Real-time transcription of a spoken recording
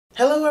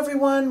Hello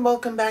everyone,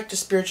 welcome back to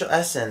Spiritual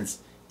Essence.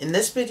 In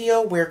this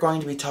video we're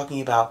going to be talking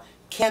about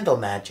candle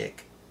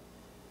magic.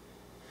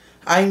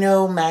 I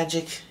know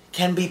magic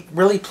can be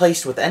really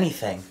placed with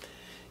anything.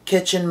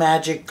 Kitchen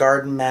magic,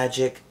 garden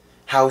magic,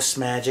 house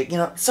magic,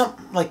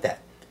 something like that.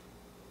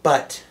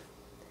 But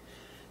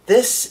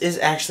this is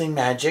actually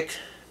magic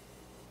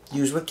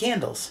used with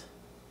candles.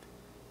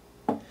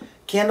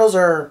 Candles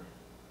are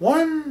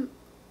one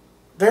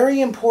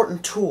very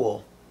important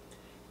tool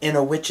in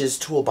a witch's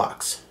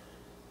toolbox.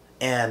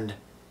 And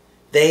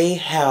they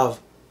have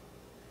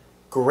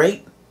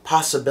great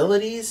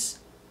possibilities.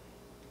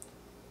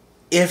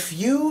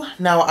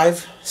 Now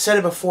I've said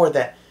it before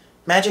that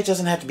magic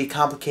doesn't have to be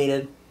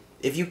complicated.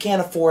 If you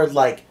can't afford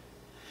like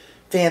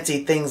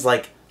fancy things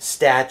like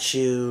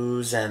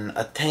statues and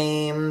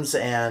atames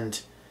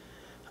and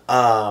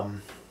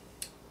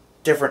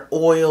different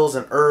oils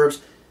and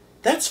herbs,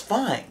 that's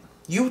fine.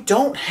 You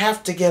don't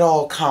have to get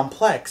all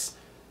complex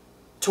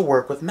to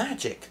work with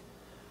magic.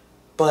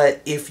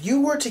 But if you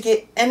were to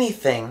get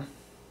anything,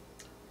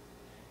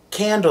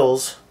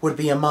 candles would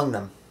be among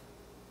them.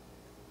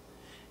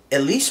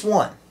 At least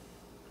one.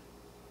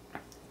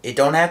 It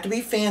don't have to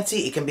be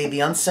fancy. It can be the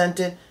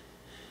unscented.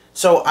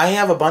 So I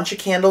have a bunch of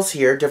candles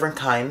here, different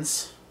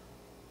kinds.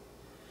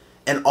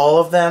 And all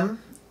of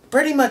them,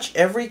 pretty much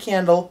every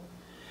candle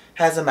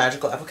has a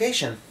magical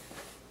application.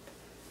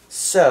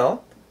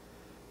 So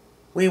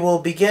we will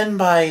begin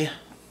by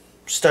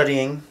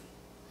studying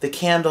the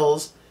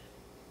candles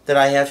that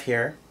I have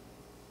here,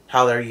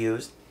 how they're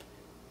used,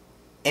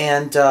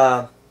 and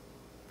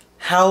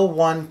how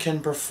one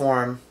can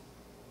perform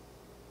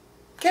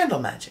candle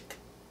magic.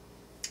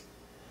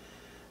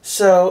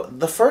 So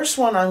the first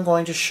one I'm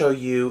going to show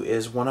you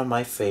is one of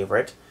my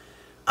favorite.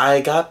 I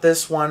got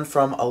this one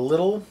from a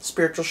little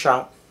spiritual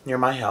shop near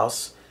my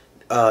house.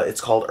 It's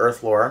called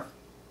Earth Lore.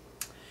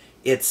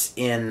 It's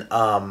in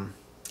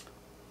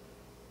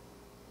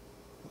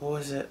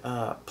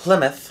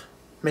Plymouth,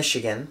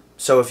 Michigan.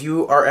 So if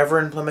you are ever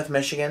in Plymouth,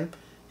 Michigan,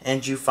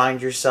 and you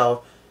find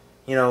yourself,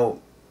 in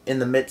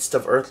the midst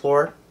of Earth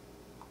Lore,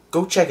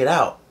 go check it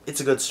out.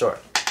 It's a good store.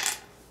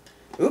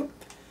 Oop.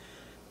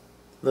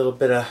 Little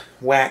bit of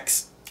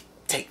wax.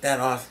 Take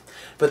that off.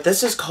 But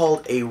this is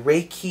called a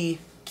Reiki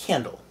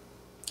candle.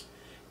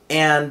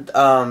 And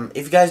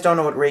if you guys don't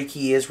know what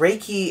Reiki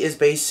is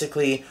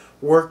basically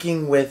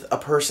working with a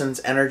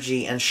person's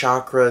energy and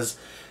chakras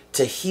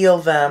to heal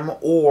them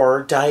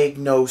or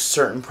diagnose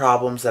certain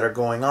problems that are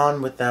going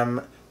on with them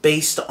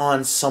based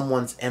on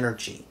someone's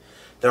energy.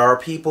 There are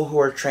people who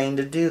are trained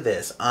to do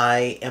this.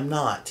 I am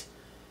not.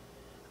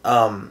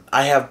 I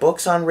have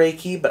books on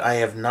Reiki, but I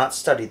have not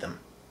studied them.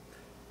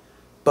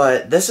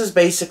 But this is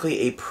basically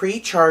a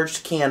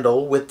pre-charged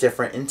candle with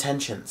different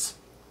intentions.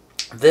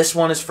 This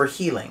one is for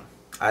healing.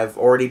 I've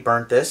already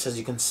burnt this, as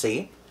you can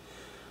see,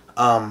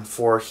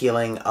 for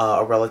healing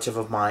a relative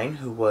of mine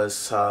who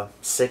was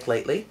sick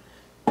lately.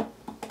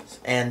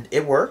 And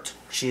it worked.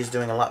 She's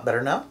doing a lot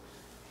better now.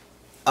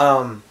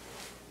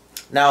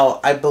 Now,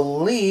 I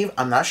believe,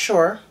 I'm not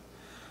sure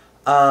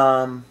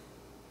if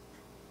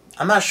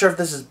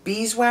this is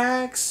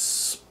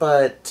beeswax,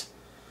 but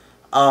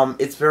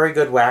it's very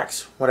good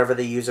wax, whatever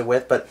they use it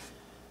with. But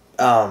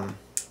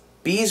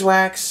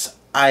beeswax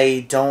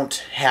I don't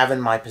have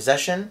in my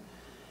possession.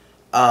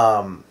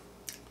 But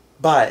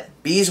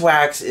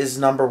beeswax is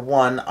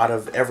 #1 out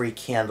of every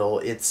candle.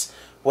 It's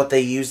what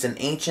they used in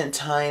ancient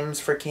times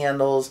for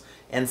candles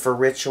and for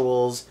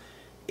rituals.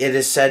 It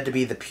is said to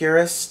be the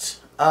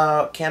purest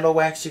candle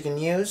wax you can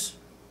use.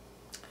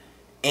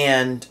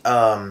 And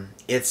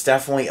it's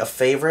definitely a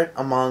favorite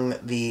among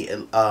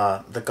the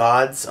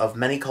gods of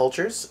many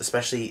cultures,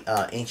 especially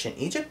ancient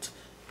Egypt.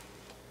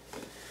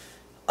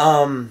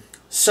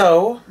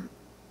 So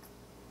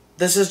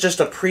this is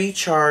just a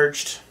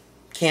pre-charged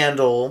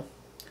candle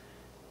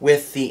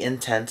with the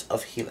intent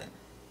of healing.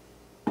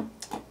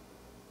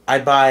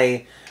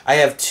 I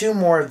have 2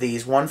 more of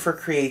these, one for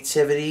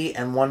creativity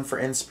and one for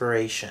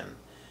inspiration.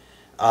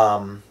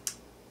 So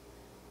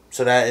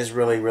that is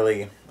really,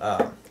 really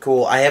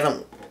cool. I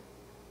haven't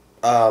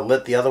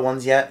lit the other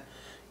ones yet,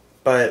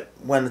 but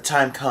when the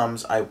time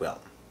comes, I will.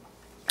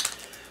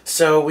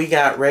 So we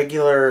got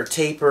regular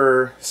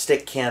taper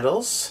stick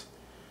candles.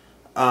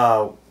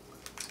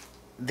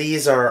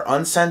 These are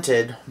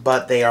unscented,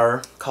 but they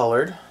are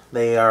colored.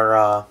 They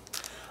are,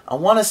 I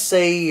want to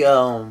say,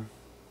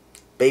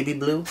 baby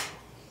blue,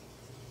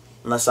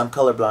 unless I'm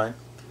colorblind.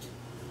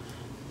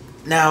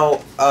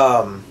 Now,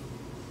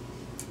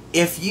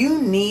 if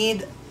you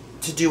need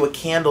to do a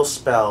candle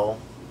spell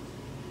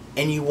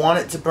and you want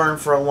it to burn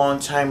for a long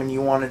time and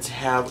you want it to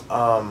have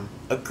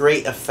a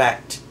great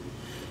effect,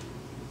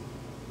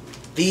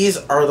 these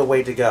are the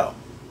way to go.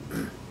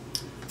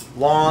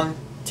 Long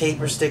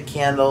taper stick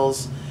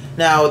candles.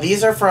 Now,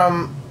 these are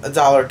from a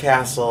Dollar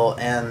Castle,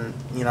 and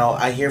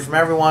I hear from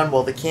everyone,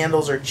 well, the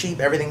candles are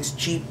cheap, everything's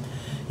cheap,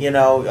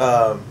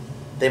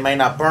 they might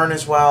not burn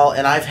as well.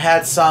 And I've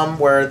had some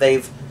where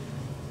they've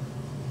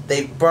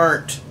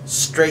burnt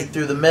straight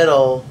through the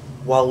middle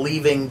while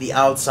leaving the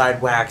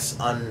outside wax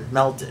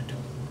unmelted.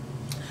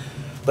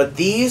 But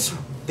these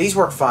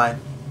work fine.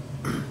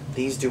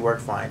 These do work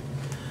fine.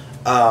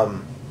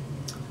 And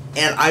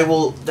I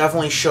will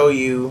definitely show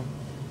you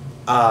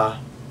how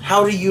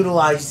to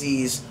utilize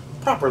these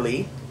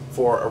properly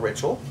for a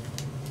ritual.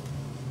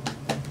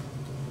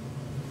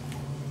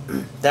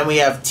 Then we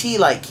have tea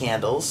light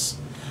candles.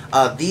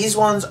 These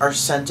ones are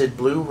scented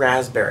blue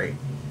raspberry.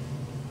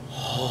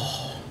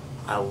 Oh,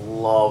 I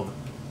love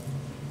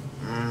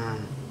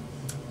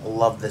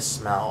this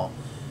smell.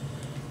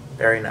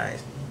 Very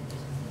nice.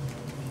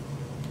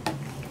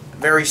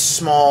 Very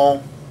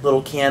small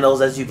little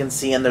candles, as you can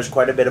see, and there's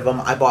quite a bit of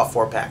them. I bought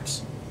 4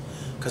 packs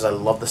because I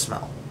love the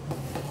smell.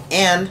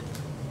 And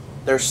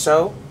they're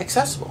so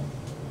accessible.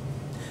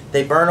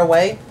 They burn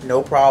away,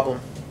 no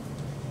problem.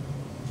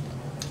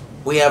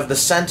 We have the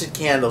scented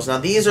candles. Now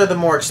these are the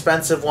more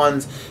expensive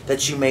ones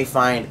that you may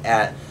find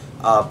at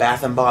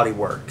Bath and Body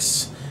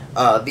Works.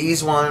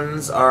 These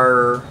ones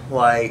are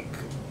like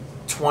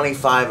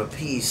 $25 a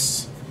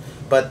piece,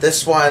 but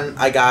this one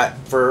I got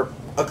for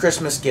a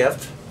Christmas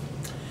gift,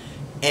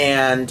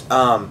 and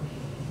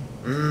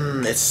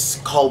it's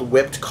called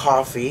whipped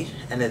coffee,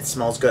 and it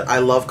smells good. I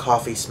love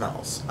coffee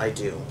smells. I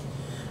do.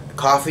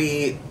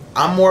 Coffee.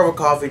 I'm more of a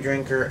coffee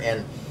drinker,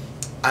 and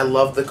I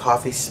love the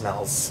coffee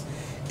smells.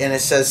 And it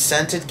says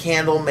scented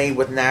candle made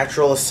with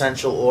natural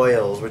essential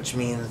oils, which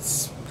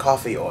means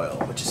coffee oil,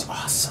 which is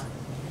awesome.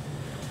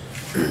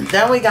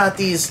 Then we got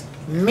these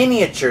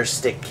miniature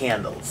stick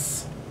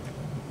candles.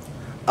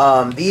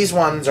 These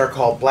ones are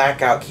called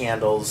blackout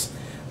candles.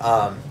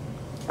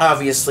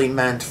 Obviously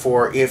meant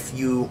for if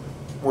you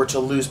were to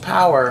lose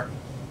power,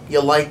 you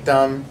light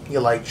them, you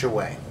light your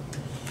way.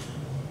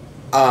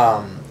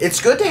 It's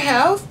good to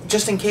have,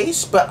 just in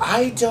case, but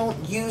I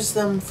don't use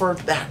them for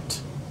that.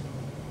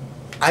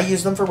 I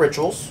use them for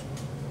rituals.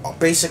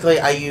 Basically,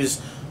 I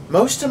use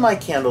most of my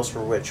candles for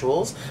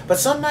rituals, but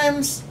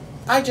sometimes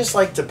I just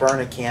like to burn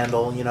a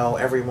candle, you know,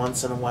 every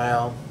once in a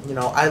while. You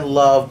know, I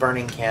love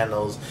burning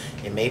candles.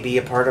 It may be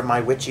a part of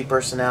my witchy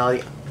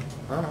personality.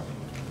 I don't know.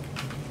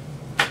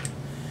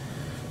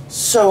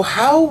 So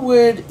how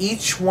would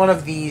each one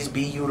of these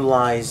be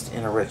utilized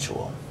in a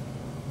ritual?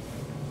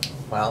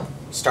 Well,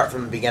 start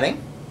from the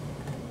beginning.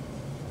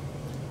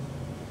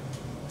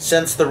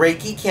 Since the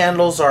Reiki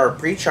candles are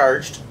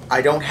pre-charged,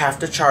 I don't have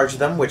to charge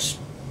them, which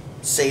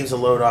saves a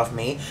load off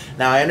me.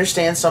 Now, I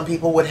understand some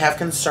people would have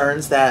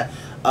concerns that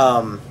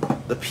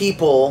the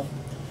people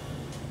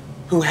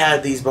who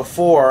had these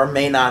before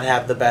may not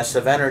have the best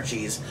of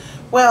energies.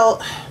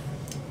 Well,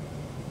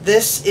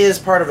 this is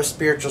part of a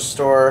spiritual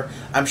store.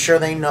 I'm sure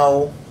they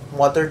know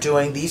what they're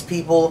doing. These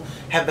people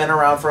have been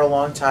around for a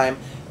long time.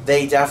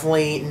 They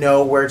definitely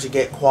know where to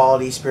get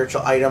quality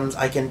spiritual items.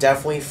 I can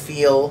definitely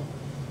feel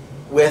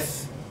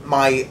with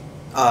my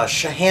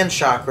hand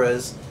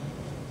chakras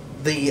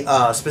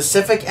the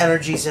specific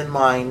energies in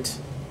mind.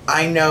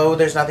 I know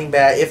there's nothing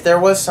bad. If there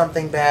was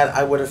something bad,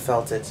 I would have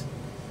felt it.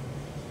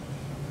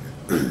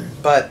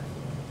 But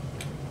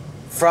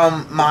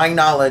from my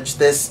knowledge,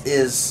 this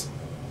is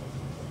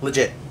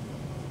legit.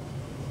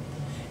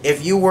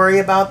 If you worry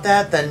about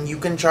that, then you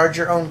can charge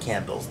your own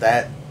candles.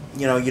 That,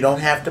 you know, you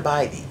don't have to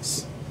buy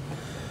these.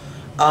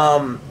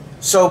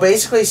 So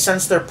basically,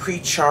 since they're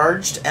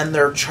pre-charged and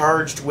they're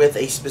charged with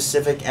a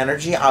specific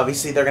energy,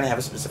 obviously they're going to have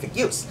a specific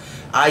use.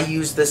 I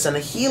used this in a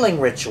healing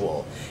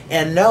ritual,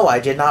 and no,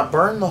 I did not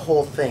burn the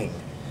whole thing.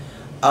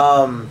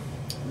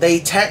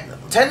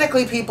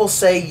 Technically, people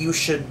say you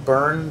should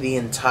burn the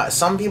entire.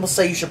 Some people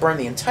say you should burn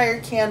the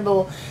entire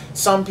candle.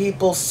 Some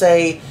people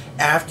say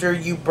after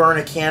you burn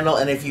a candle,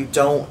 and if you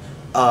don't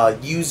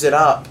use it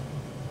up,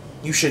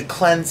 you should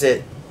cleanse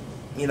it,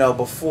 you know,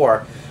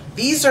 before.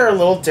 These are a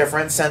little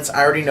different since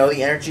I already know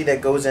the energy that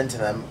goes into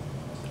them.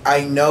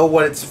 I know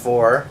what it's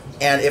for,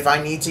 and if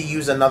I need to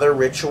use another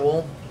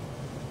ritual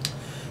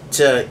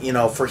to, you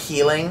know, for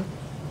healing,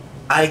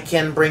 I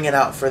can bring it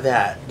out for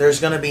that.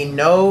 There's going to be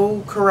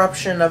no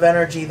corruption of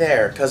energy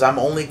there because I'm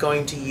only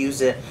going to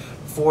use it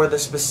for the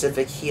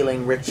specific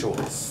healing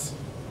rituals.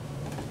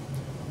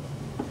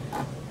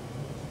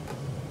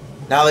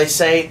 Now they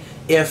say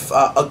if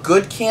a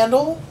good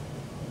candle,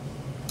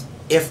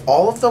 if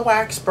all of the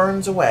wax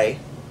burns away,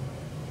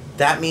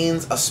 that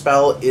means a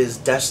spell is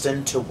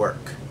destined to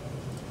work.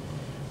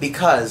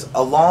 Because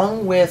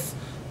along with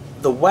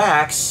the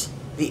wax,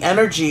 the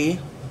energy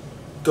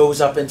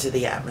goes up into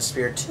the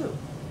atmosphere too.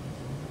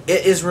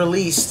 It is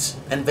released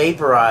and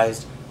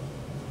vaporized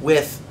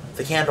with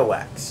the candle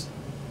wax.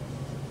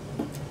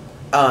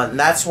 And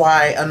that's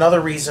why, another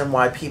reason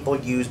why people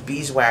use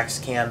beeswax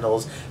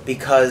candles,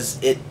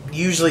 because it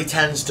usually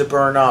tends to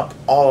burn up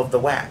all of the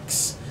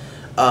wax.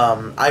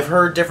 I've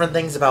heard different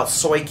things about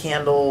soy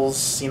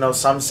candles. You know,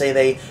 some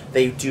say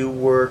they do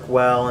work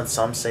well, and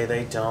some say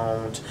they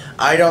don't.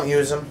 I don't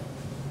use them.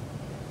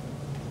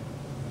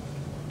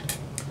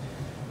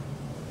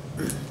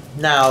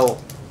 Now,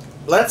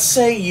 let's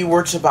say you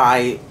were to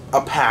buy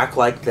a pack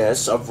like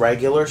this of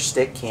regular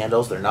stick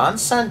candles. They're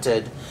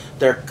non-scented.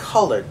 They're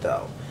colored,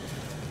 though.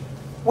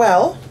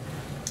 Well,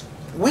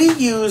 we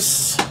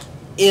use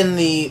in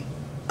the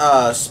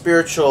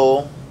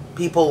spiritual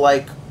people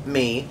like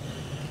me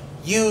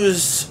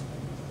use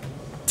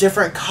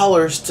different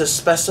colors to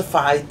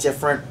specify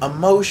different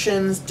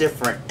emotions,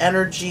 different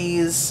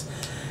energies.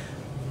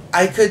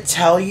 I could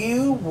tell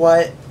you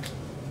what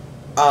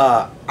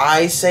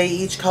I say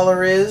each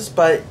color is,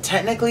 but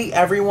technically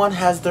everyone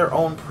has their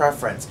own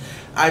preference.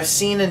 I've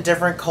seen in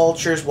different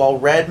cultures, while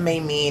red may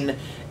mean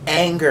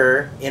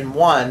anger in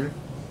one,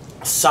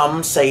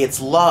 some say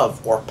it's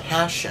love or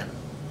passion.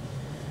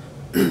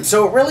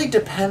 So it really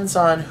depends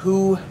on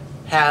who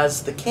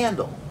has the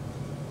candle.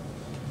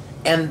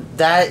 And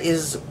that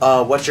is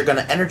what you're going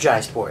to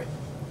energize for it.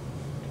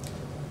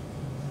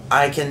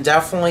 I can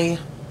definitely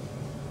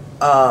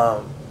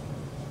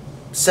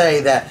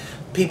say that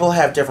people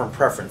have different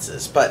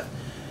preferences. But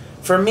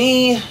for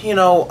me, you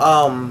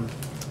know,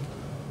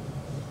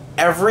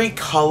 every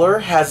color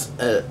has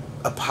a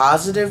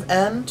positive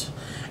end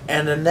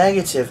and a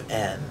negative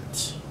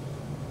end.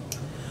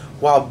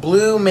 While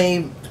blue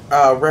may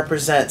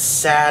represent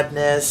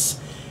sadness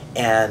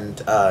and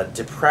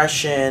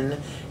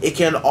depression, it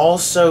can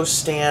also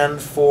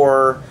stand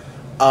for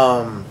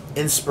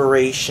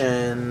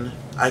inspiration.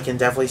 I can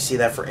definitely see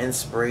that for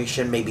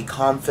inspiration, maybe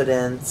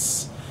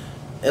confidence,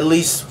 at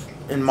least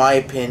in my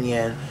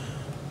opinion.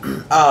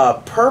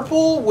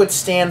 Purple would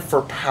stand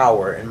for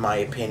power, in my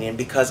opinion,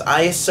 because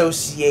I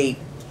associate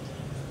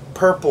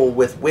purple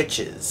with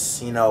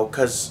witches, you know,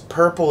 because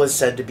purple is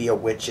said to be a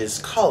witch's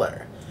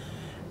color.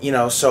 You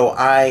know, so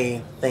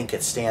I think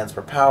it stands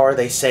for power.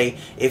 They say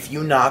if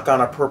you knock on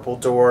a purple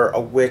door,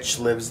 a witch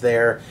lives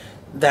there.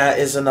 That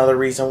is another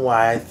reason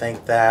why I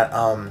think that.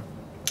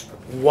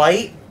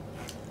 White,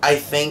 I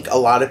think a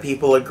lot of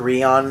people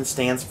agree on,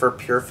 stands for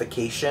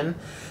purification.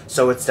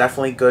 So it's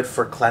definitely good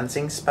for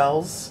cleansing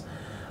spells.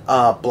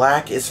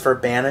 Black is for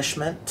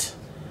banishment.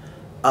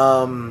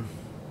 Red,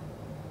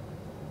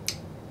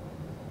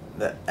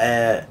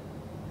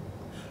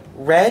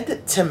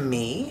 to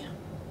me,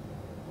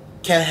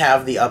 can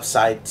have the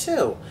upside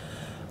too.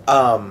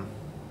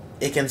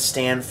 It can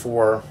stand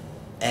for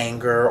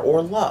anger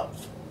or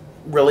love.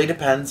 Really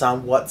depends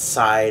on what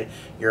side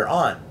you're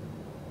on.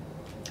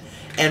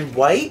 And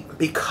white,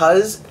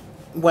 because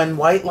when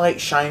white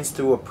light shines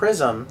through a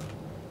prism,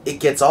 it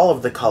gets all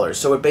of the colors.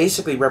 So it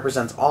basically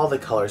represents all the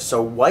colors.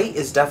 So white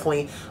is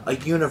definitely a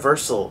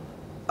universal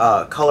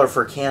color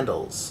for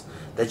candles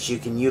that you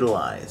can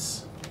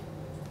utilize.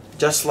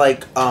 Just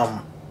like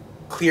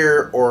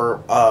clear or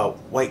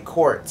white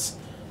quartz,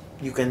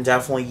 you can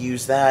definitely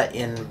use that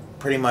in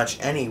pretty much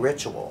any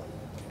ritual.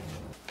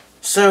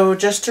 So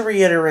just to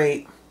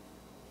reiterate,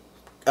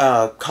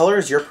 color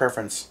is your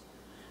preference.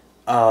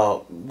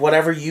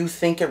 Whatever you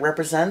think it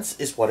represents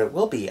is what it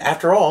will be.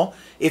 After all,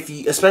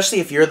 especially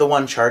if you're the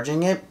one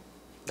charging it,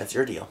 that's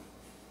your deal.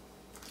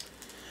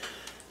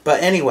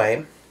 But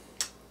anyway,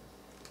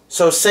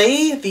 so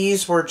say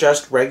these were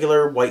just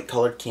regular white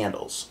colored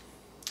candles.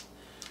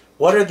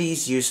 What are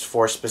these used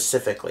for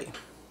specifically?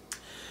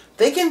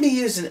 They can be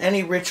used in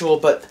any ritual,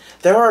 but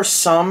there are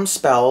some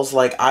spells,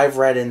 like I've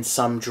read in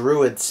some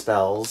druid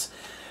spells,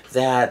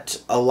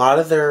 that a lot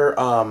of their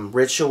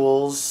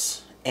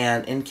rituals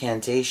and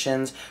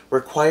incantations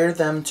require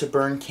them to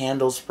burn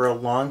candles for a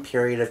long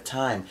period of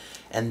time.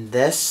 And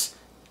that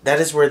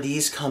is where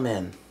these come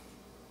in.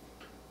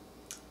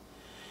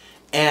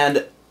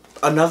 And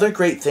another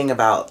great thing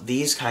about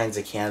these kinds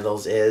of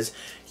candles is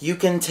you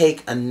can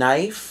take a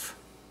knife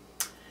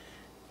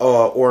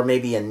or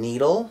maybe a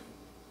needle,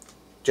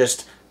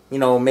 just, you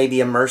know, maybe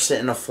immerse it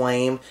in a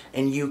flame,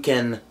 and you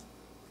can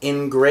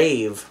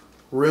engrave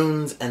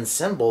runes and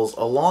symbols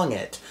along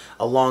it,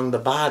 along the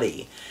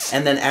body.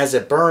 And then as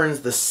it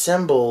burns, the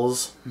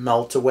symbols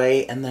melt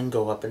away and then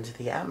go up into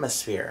the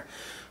atmosphere.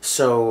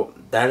 So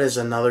that is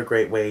another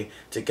great way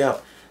to go.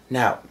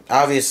 Now,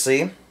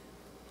 obviously,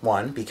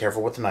 one, be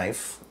careful with the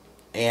knife.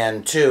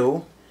 And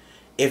two,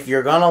 if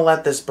you're going to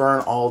let this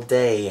burn all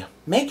day,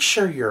 make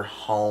sure you're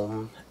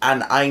home.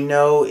 And I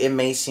know it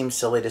may seem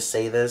silly to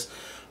say this,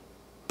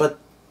 but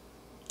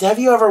have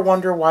you ever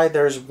wondered why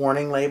there's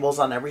warning labels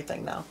on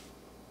everything now?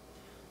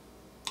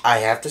 I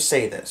have to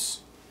say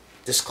this.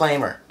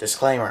 Disclaimer,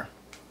 disclaimer.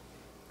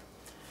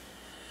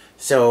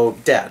 So,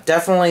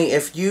 definitely,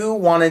 if you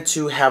wanted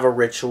to have a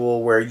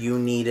ritual where you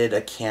needed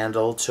a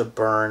candle to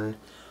burn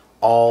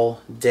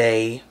all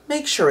day,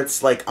 make sure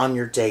it's like on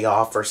your day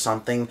off or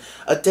something.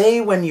 A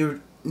day when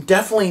you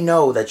definitely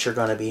know that you're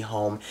going to be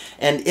home.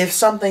 And if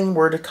something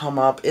were to come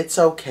up, it's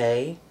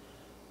okay.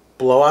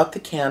 Blow out the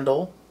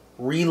candle,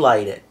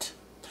 relight it.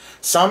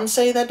 Some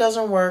say that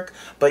doesn't work,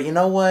 but you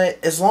know what?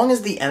 As long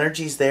as the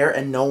energy's there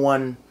and no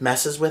one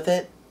messes with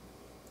it,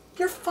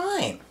 you're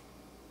fine.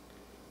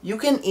 You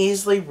can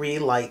easily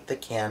relight the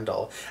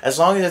candle, as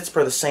long as it's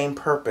for the same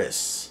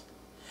purpose.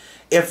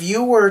 If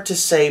you were to,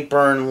 say,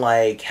 burn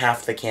like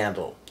half the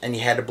candle, and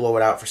you had to blow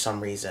it out for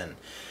some reason,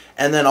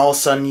 and then all of a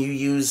sudden you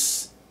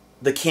use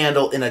the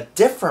candle in a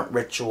different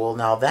ritual,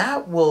 now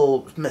that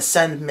will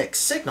send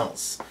mixed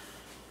signals.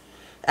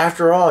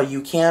 After all,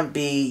 you can't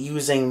be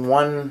using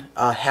one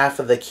half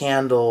of the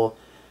candle,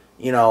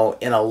 you know,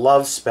 in a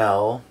love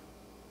spell,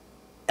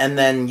 and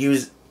then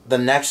use the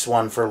next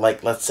one for,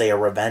 like, let's say a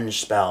revenge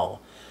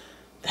spell,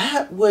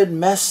 that would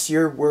mess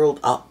your world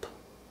up.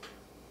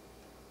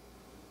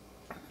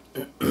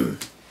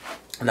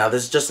 Now,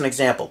 this is just an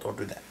example. Don't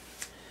do that.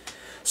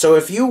 So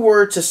if you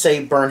were to,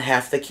 say, burn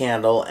half the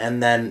candle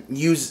and then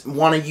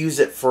want to use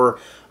it for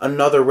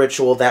another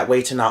ritual that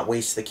way to not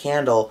waste the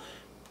candle,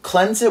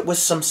 cleanse it with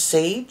some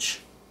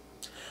sage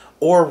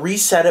or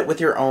reset it with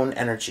your own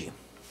energy.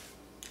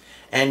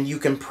 And you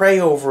can pray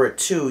over it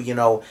too, you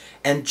know,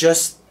 and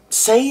just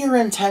say your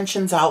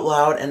intentions out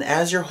loud, and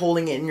as you're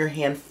holding it in your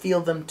hand, feel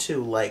them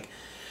too. Like,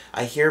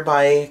 I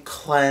hereby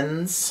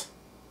cleanse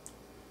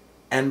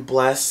and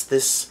bless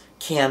this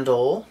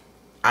candle.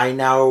 I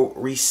now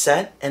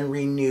reset and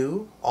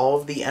renew all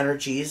of the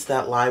energies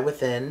that lie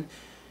within,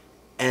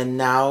 and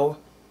now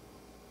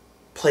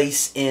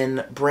place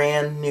in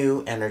brand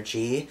new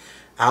energy.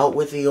 Out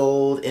with the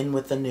old, in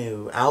with the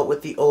new. Out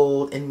with the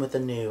old, in with the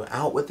new.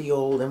 Out with the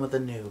old, in with the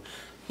new.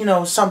 You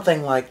know,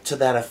 something like to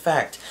that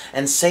effect.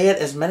 And say it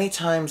as many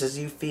times as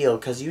you feel,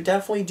 because you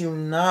definitely do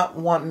not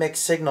want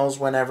mixed signals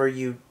whenever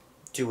you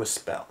do a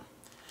spell.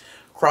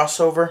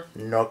 Crossover,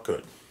 not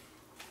good.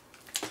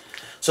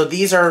 So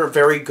these are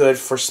very good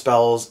for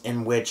spells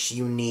in which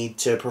you need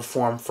to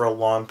perform for a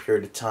long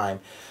period of time.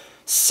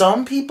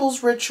 Some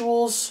people's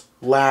rituals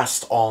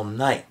last all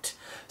night.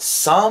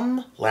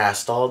 Some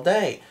last all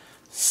day.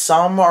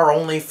 Some are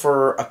only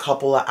for a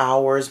couple of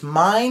hours.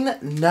 Mine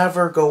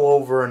never go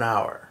over an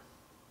hour.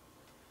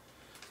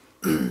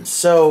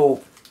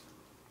 So,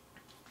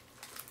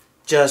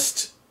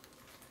 just,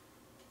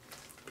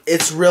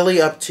 it's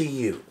really up to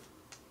you.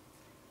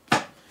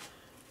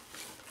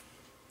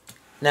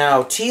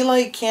 Now, tea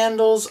light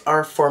candles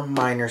are for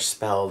minor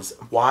spells.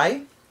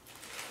 Why?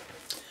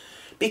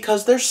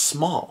 Because they're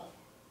small.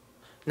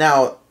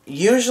 Now,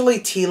 usually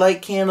tea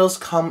light candles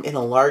come in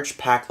a large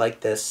pack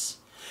like this.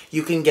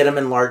 You can get them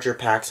in larger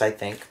packs, I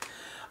think.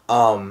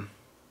 And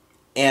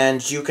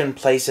you can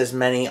place as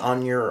many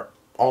on your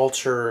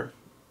altar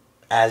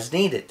as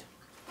needed.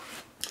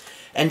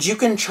 And you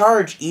can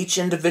charge each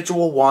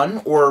individual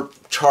one or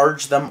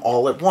charge them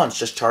all at once.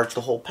 Just charge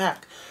the whole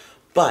pack.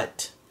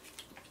 But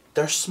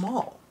they're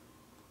small.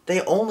 They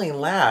only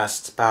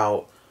last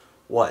about,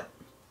 what,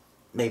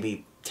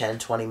 maybe 10,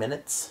 20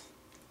 minutes?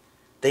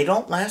 They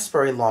don't last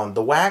very long.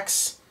 The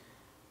wax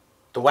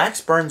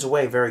burns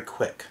away very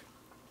quick.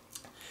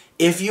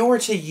 If you were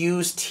to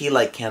use tea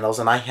light candles,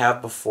 and I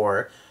have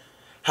before,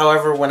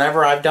 however,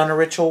 whenever I've done a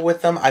ritual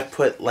with them, I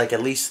put like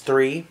at least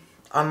 3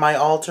 on my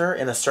altar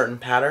in a certain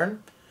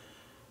pattern.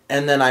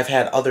 And then I've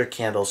had other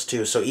candles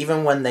too. So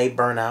even when they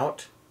burn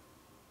out,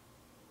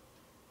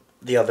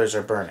 the others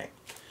are burning.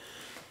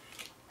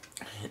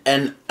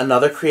 And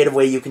another creative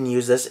way you can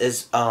use this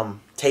is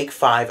take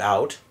 5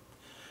 out,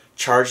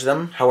 charge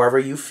them however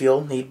you feel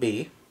need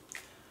be,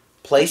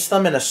 place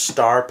them in a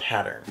star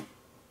pattern,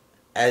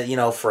 as you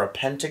know, for a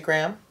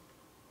pentagram.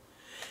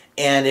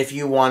 And if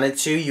you wanted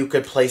to, you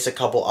could place a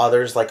couple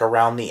others like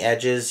around the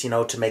edges, you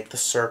know, to make the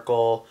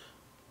circle,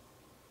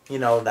 you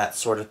know, that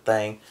sort of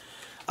thing.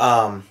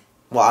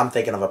 Well, I'm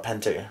thinking of a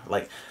pentagram.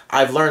 Like,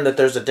 I've learned that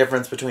there's a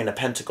difference between a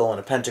pentacle and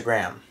a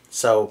pentagram.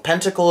 So,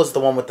 pentacle is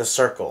the one with the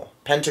circle.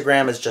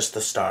 Pentagram is just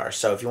the star.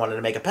 So, if you wanted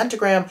to make a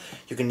pentagram,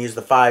 you can use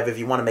the 5. If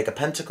you want to make a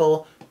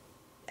pentacle,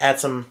 add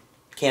some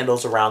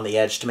candles around the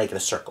edge to make it a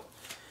circle.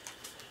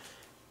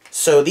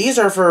 So, these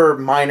are for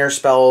minor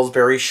spells,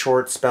 very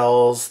short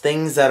spells,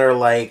 things that are,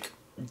 like,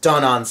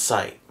 done on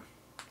site.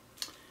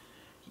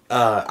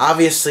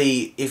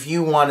 Obviously, if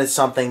you wanted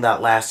something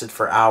that lasted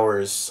for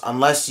hours,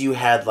 unless you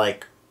had,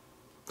 like,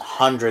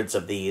 hundreds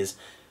of these,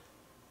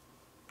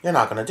 you're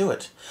not going to do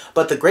it.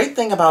 But the great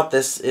thing about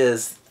this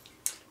is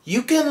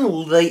you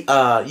can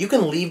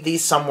leave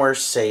these somewhere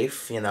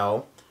safe, you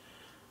know.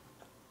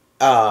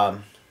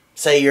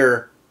 Say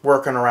you're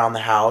working around the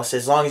house.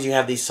 As long as you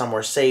have these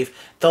somewhere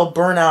safe, they'll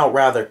burn out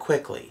rather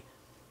quickly.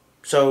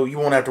 So you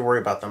won't have to worry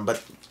about them.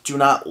 But do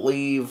not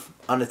leave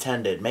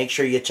unattended. Make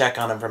sure you check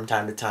on them from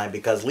time to time,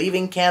 because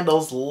leaving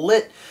candles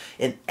lit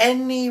in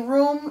any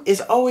room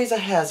is always a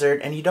hazard,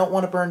 and you don't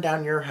want to burn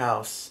down your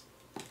house.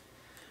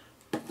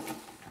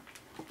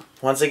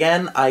 Once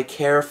again, I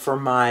care for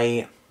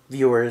my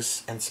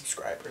viewers and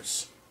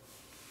subscribers.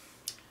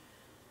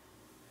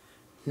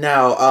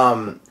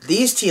 Now,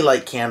 these tea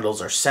light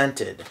candles are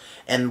scented,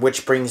 and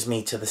which brings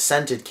me to the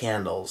scented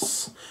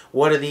candles.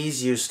 What are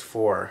these used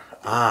for?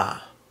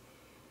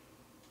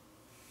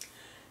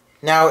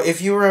 Now, if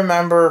you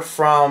remember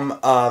from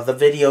the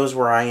videos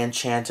where I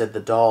enchanted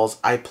the dolls,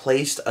 I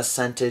placed a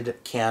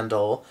scented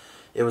candle.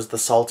 It was the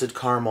salted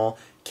caramel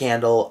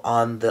candle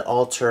on the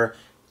altar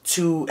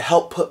to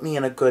help put me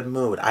in a good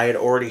mood. I had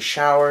already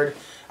showered.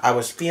 I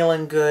was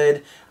feeling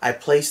good. I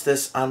placed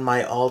this on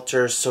my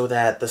altar so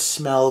that the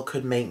smell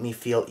could make me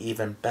feel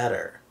even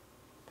better.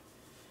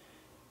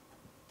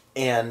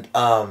 And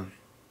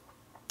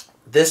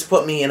this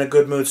put me in a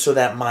good mood so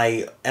that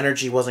my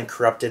energy wasn't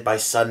corrupted by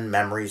sudden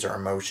memories or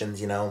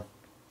emotions, you know.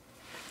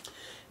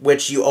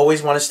 Which you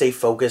always want to stay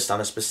focused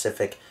on a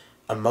specific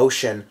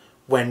emotion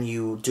when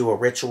you do a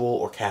ritual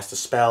or cast a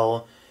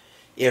spell.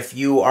 if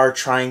you are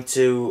trying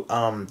to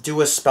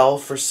do a spell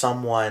for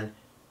someone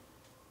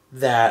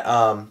that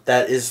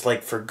that is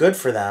like for good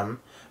for them,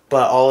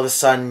 but all of a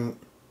sudden,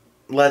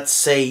 let's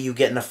say you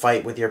get in a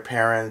fight with your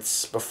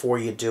parents before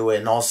you do it,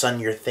 and all of a sudden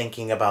you're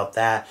thinking about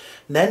that,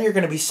 and then you're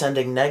going to be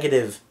sending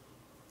negative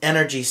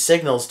energy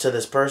signals to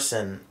this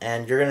person,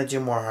 and you're going to do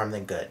more harm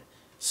than good.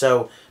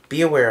 So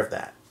be aware of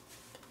that.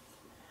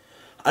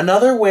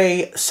 Another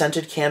way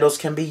scented candles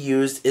can be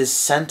used is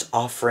scent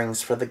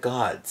offerings for the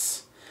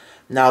gods.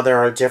 Now, there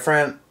are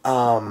different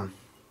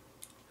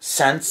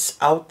scents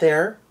out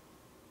there.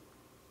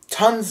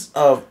 Tons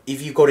of,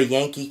 if you go to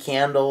Yankee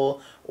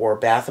Candle or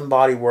Bath &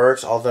 Body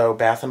Works, although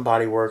Bath &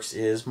 Body Works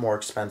is more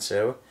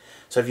expensive.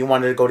 So if you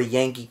wanted to go to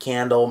Yankee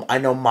Candle, I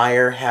know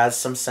Meyer has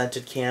some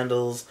scented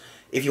candles.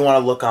 If you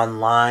want to look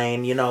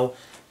online, you know,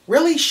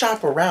 really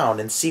shop around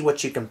and see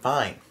what you can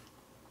find.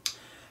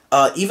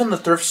 Even the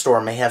thrift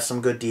store may have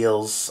some good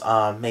deals.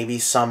 Maybe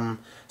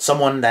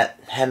someone that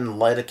hadn't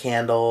lit a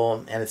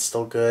candle and it's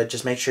still good.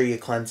 Just make sure you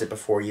cleanse it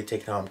before you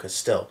take it home, because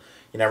still,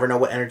 you never know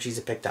what energies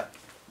it picked up.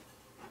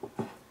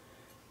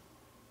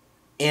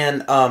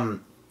 And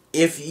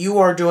if you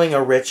are doing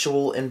a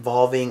ritual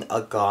involving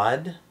a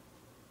god,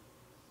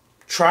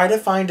 try to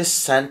find a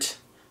scent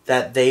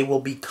that they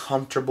will be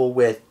comfortable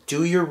with.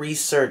 Do your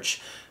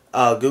research.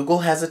 Google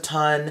has a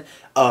ton.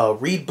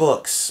 Read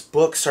books.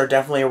 Books are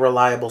definitely a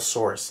reliable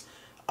source.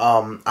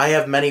 I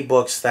have many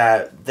books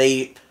that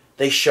they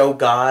show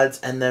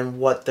gods and then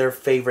what their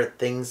favorite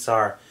things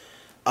are.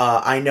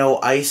 I know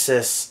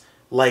Isis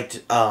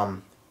liked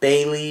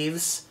bay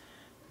leaves,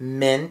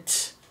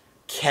 mint,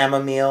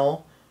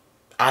 chamomile.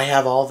 I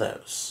have all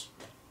those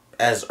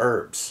as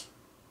herbs.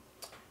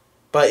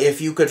 But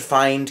if you could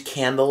find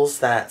candles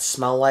that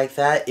smell like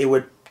that, it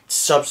would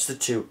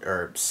substitute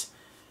herbs.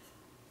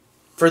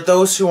 For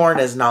those who aren't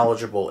as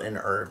knowledgeable in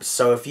herbs.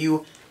 So if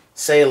you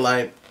say,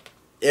 like,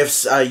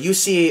 if you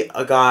see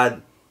a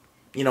god,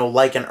 you know,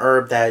 like an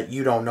herb that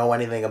you don't know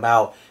anything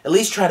about, at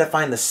least try to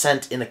find the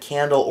scent in a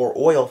candle or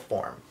oil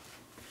form.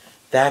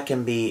 That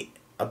can be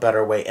a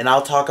better way. And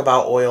I'll talk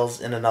about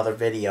oils in another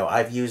video.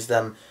 I've used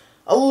them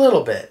a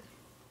little bit.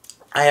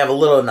 I have a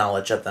little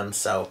knowledge of them,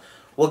 so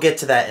we'll get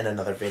to that in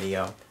another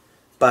video.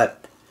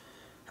 But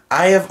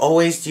I have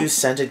always used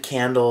scented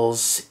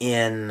candles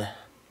in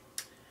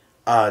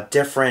for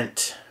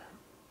different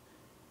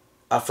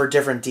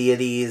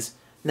deities.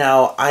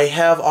 Now, I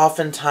have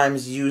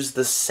oftentimes used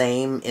the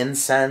same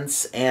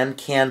incense and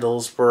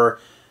candles for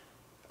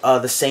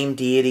the same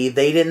deity.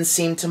 They didn't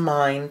seem to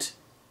mind.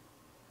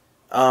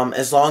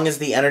 As long as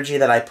the energy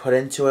that I put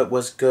into it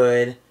was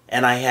good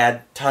and I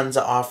had tons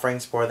of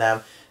offerings for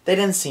them, they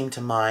didn't seem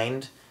to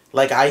mind.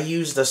 Like, I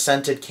used a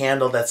scented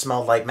candle that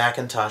smelled like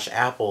Macintosh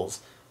apples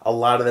a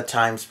lot of the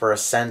times for a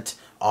scent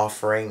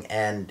offering,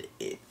 and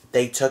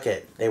they took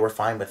it. They were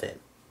fine with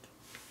it.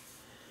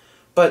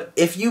 But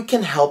if you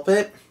can help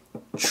it,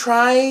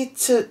 try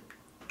a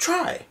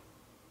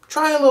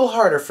little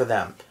harder for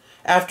them.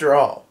 After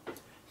all,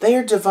 they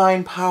are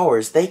divine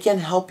powers. They can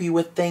help you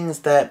with things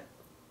that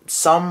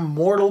some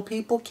mortal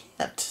people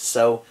can't.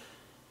 So,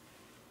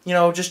 you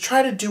know, just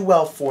try to do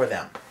well for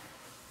them.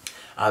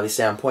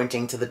 Obviously, I'm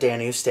pointing to the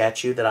Danu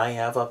statue that I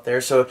have up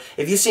there. So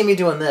if you see me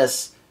doing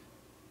this,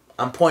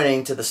 I'm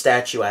pointing to the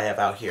statue I have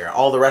out here.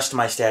 All the rest of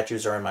my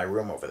statues are in my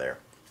room over there.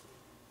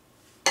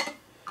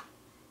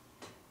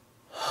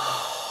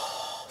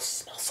 Oh,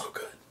 smells so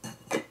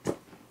good.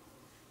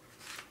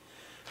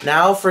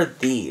 Now for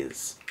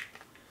these.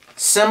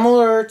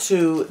 Similar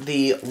to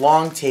the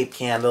long tape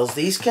candles,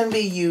 these can be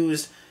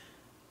used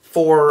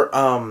for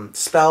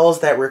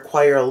spells that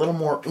require a little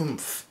more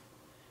oomph.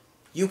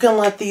 You can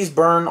let these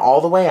burn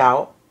all the way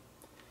out.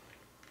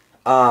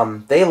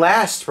 They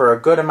last for a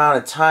good amount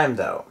of time,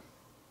 though.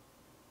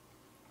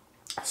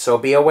 So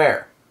be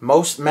aware.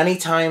 Many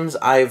times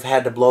I've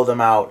had to blow them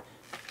out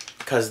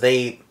because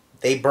they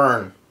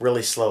burn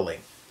really slowly.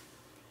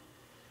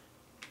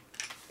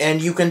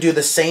 And you can do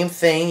the same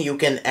thing. You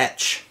can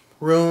etch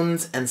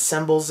runes and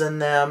symbols in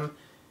them.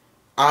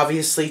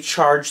 Obviously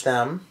charge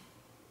them.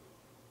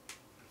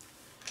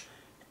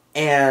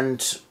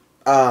 And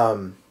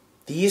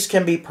these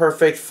can be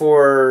perfect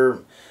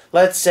for,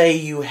 let's say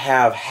you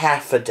have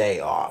half a day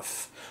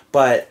off,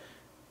 but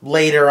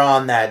later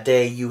on that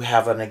day you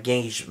have an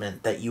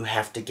engagement that you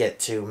have to get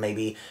to.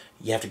 Maybe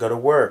you have to go to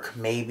work.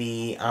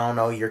 Maybe, I don't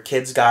know, your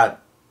kid's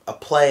got a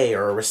play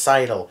or a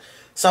recital.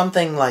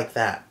 Something like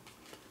that.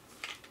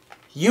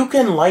 You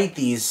can light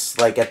these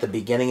like at the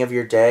beginning of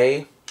your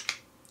day,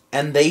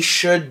 and they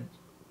should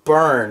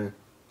burn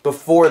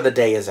before the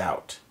day is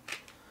out.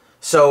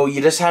 So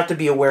you just have to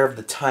be aware of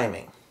the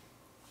timing.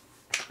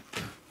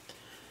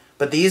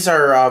 But these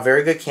are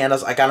very good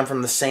candles. I got them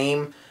from the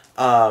same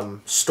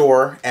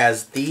store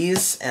as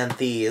these and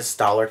these,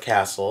 Dollar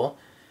Castle.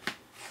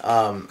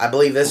 I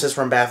believe this is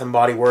from Bath &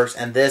 Body Works,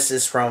 and this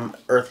is from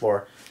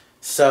Earthlore.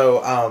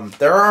 So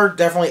there are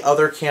definitely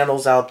other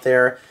candles out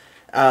there.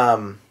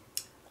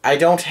 I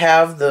don't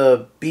have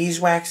the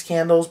beeswax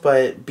candles,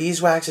 but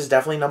beeswax is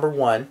definitely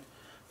 #1.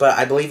 but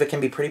I believe it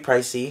can be pretty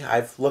pricey.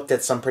 I've looked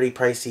at some pretty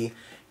pricey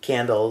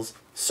candles.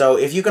 So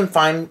if you can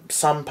find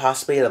some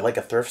possibly at like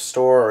a thrift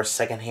store or a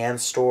secondhand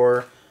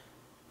store,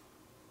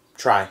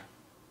 try.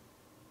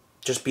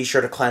 Just be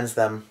sure to cleanse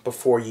them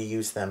before you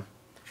use them.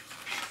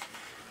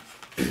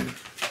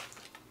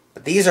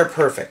 But these are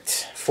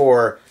perfect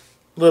for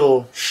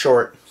little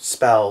short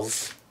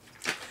spells.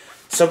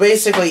 So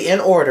basically, in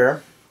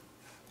order,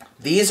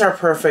 these are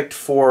perfect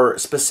for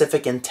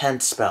specific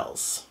intent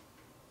spells.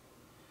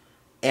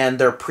 And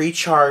they're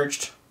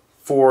pre-charged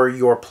for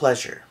your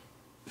pleasure.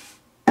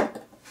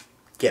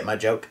 Get my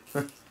joke?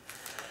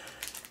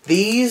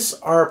 These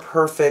are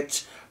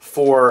perfect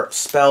for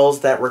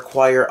spells that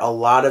require a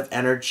lot of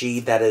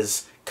energy that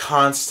is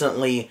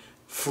constantly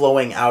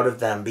flowing out of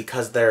them,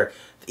 because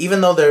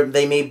even though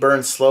they may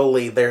burn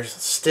slowly, they're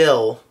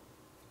still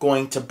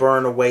going to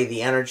burn away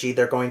the energy.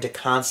 They're going to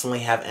constantly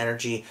have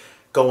energy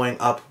going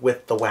up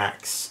with the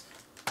wax.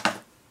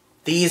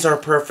 These are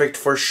perfect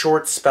for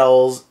short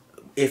spells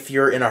if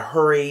you're in a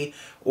hurry,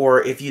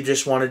 or if you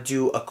just want to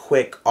do a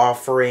quick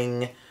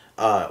offering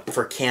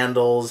for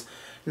candles.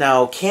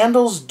 Now,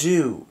 candles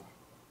do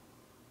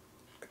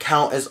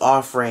count as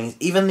offerings,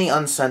 even the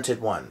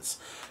unscented ones.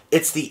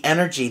 It's the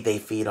energy they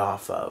feed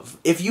off of.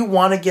 If you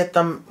want to get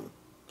them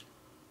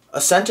a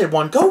scented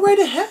one, go right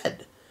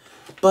ahead.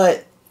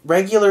 But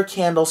regular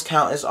candles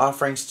count as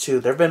offerings too.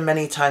 There have been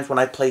many times when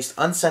I placed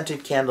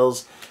unscented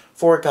candles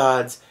for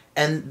gods,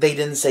 and they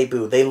didn't say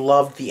boo. They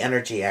loved the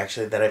energy,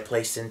 actually, that I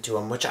placed into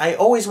them, which I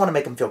always want to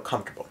make them feel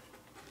comfortable.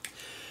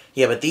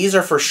 Yeah, but these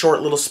are for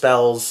short little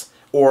spells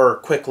or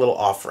quick little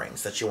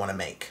offerings that you want to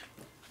make.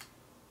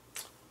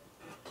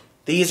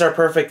 These are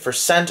perfect for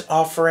scent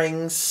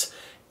offerings.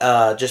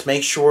 Just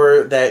make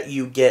sure that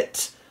you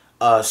get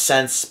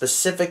scents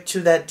specific to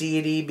that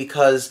deity,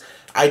 because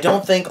I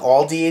don't think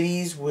all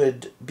deities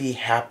would be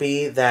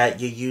happy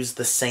that you use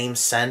the same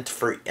scent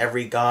for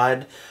every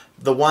god.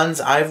 The ones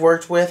I've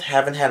worked with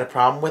haven't had a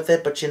problem with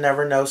it, but you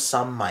never know,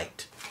 some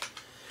might.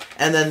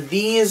 And then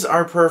these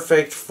are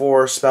perfect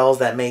for spells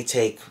that may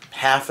take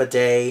half a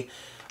day.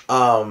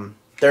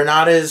 They're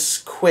not as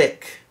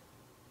quick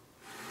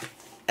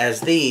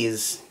as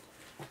these,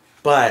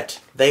 but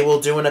they will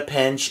do in a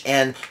pinch,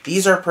 and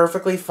these are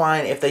perfectly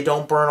fine. If they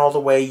don't burn all the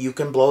way, you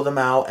can blow them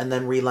out and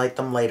then relight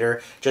them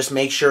later. Just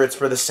make sure it's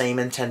for the same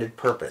intended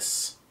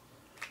purpose,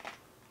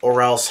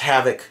 or else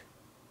havoc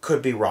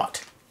could be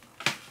wrought.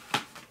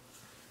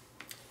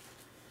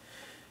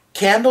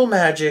 Candle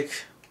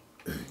magic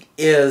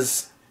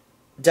is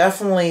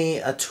definitely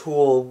a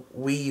tool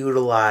we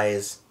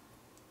utilize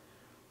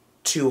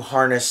to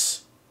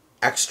harness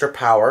extra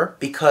power,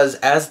 because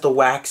as the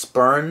wax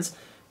burns,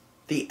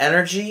 the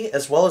energy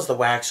as well as the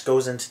wax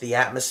goes into the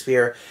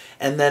atmosphere,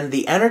 and then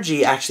the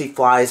energy actually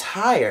flies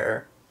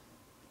higher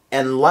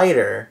and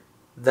lighter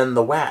than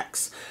the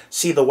wax.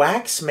 See, the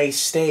wax may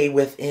stay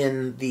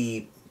within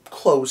the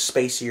closed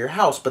space of your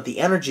house, but the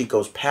energy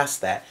goes past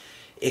that.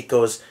 It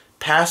goes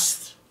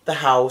past the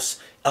house,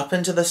 up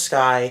into the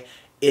sky.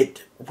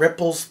 It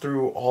ripples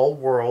through all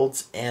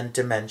worlds and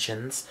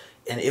dimensions,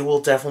 and it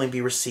will definitely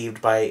be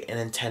received by an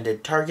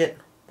intended target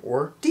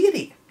or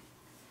deity.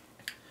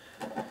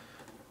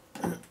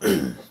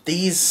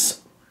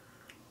 These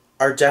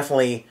are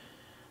definitely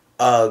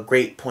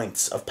great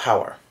points of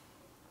power.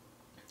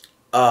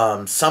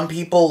 Some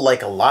people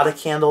like a lot of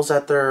candles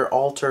at their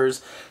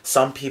altars,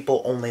 some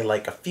people only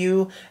like a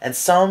few, and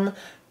some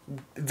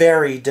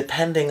vary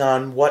depending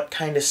on what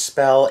kind of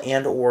spell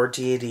and or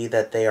deity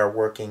that they are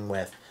working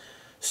with.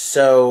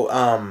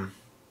 So,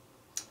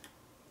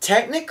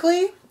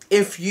 technically,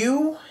 if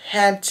you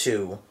had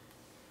to,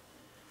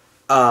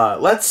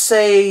 let's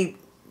say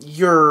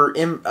your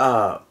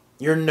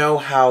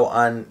know-how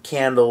on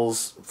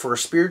candles for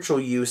spiritual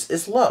use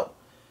is low,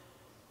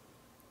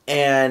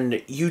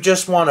 and you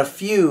just want a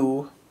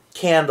few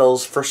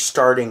candles for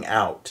starting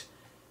out,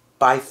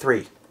 buy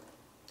 3.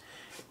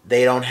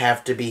 They don't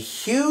have to be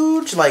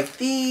huge like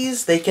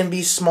these. They can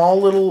be small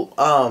little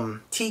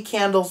tea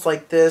candles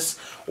like this,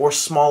 or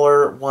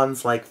smaller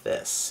ones like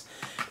this.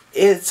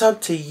 It's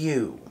up to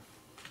you.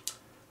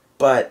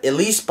 But at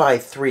least buy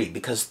 3,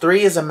 because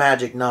 3 is a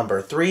magic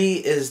number. 3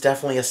 is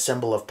definitely a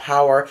symbol of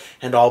power,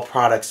 and all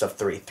products of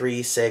 3.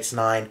 3, 6,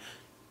 9,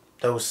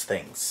 those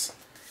things.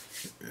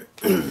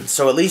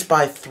 So at least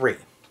buy 3.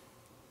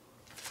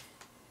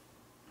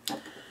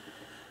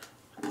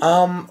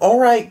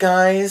 Alright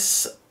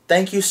guys,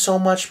 thank you so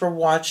much for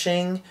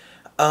watching.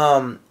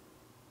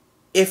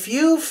 If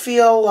you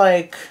feel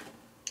like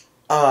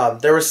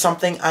there was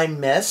something I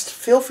missed,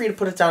 feel free to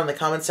put it down in the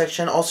comment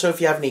section. Also,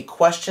 if you have any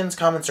questions,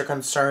 comments, or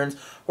concerns,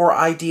 or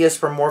ideas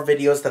for more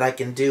videos that I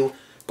can do,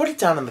 put it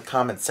down in the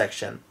comment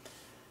section.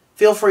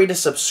 Feel free to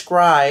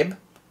subscribe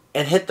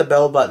and hit the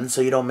bell button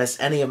so you don't miss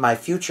any of my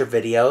future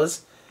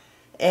videos.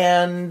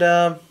 And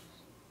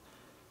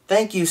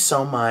thank you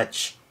so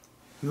much.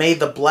 May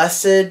the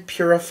blessed,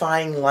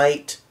 purifying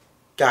light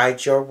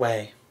guide your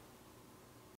way.